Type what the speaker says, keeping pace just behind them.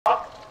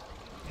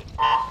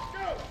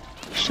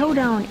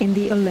Showdown in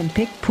the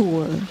Olympic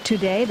pool.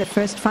 Today, the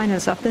first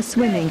finals of the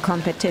swimming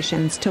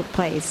competitions took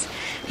place.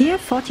 Here,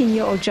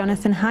 14-year-old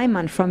Jonathan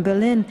Heimann from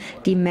Berlin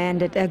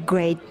demanded a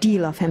great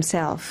deal of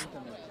himself.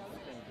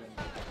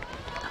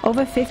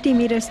 Over 50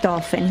 meters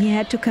dolphin, he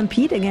had to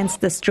compete against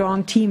the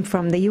strong team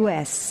from the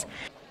US.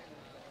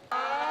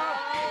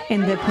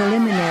 In the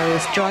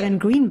preliminaries, Jordan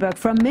Greenberg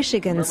from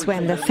Michigan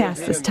swam the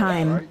fastest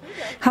time.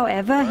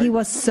 However, he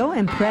was so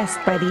impressed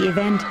by the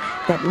event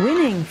that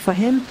winning for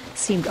him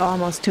seemed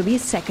almost to be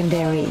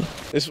secondary.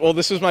 This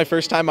was my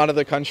first time out of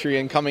the country,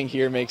 and coming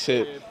here makes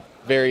it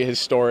very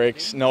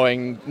historic,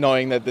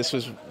 knowing that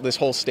this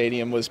whole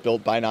stadium was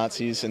built by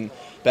Nazis and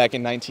back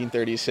in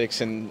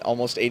 1936, and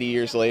almost 80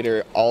 years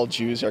later, all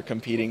Jews are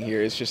competing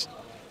here. It's just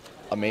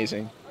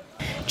amazing.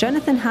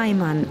 Jonathan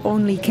Heimann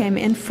only came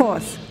in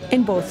fourth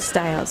in both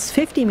styles,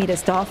 50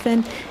 meters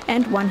dolphin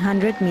and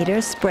 100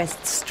 meters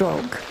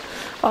breaststroke.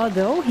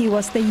 Although he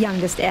was the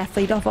youngest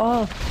athlete of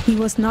all, he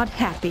was not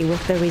happy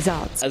with the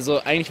results.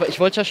 Ich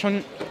wollte ja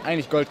schon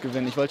eigentlich Gold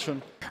gewinnen.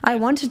 I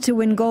wanted to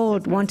win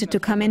gold, wanted to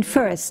come in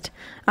first.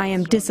 I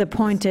am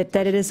disappointed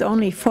that it is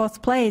only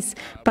fourth place,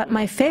 but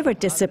my favorite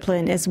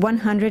discipline is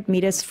 100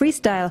 meters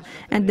freestyle,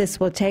 and this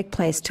will take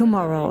place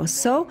tomorrow.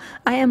 So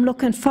I am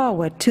looking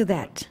forward to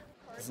that.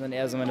 Das ist dann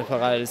eher so meine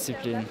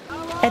Paradedisziplin.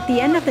 At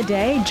the end of the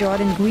day,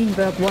 Jordan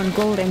Greenberg won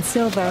gold and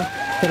silver,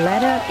 the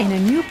latter in a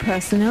new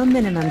personal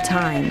minimum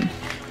time.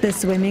 The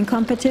swimming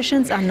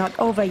competitions are not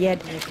over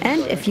yet,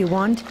 and if you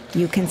want,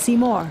 you can see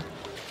more.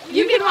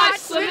 You can watch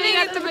swimming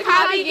at the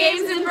Maccabi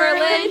Games in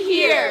Berlin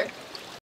here.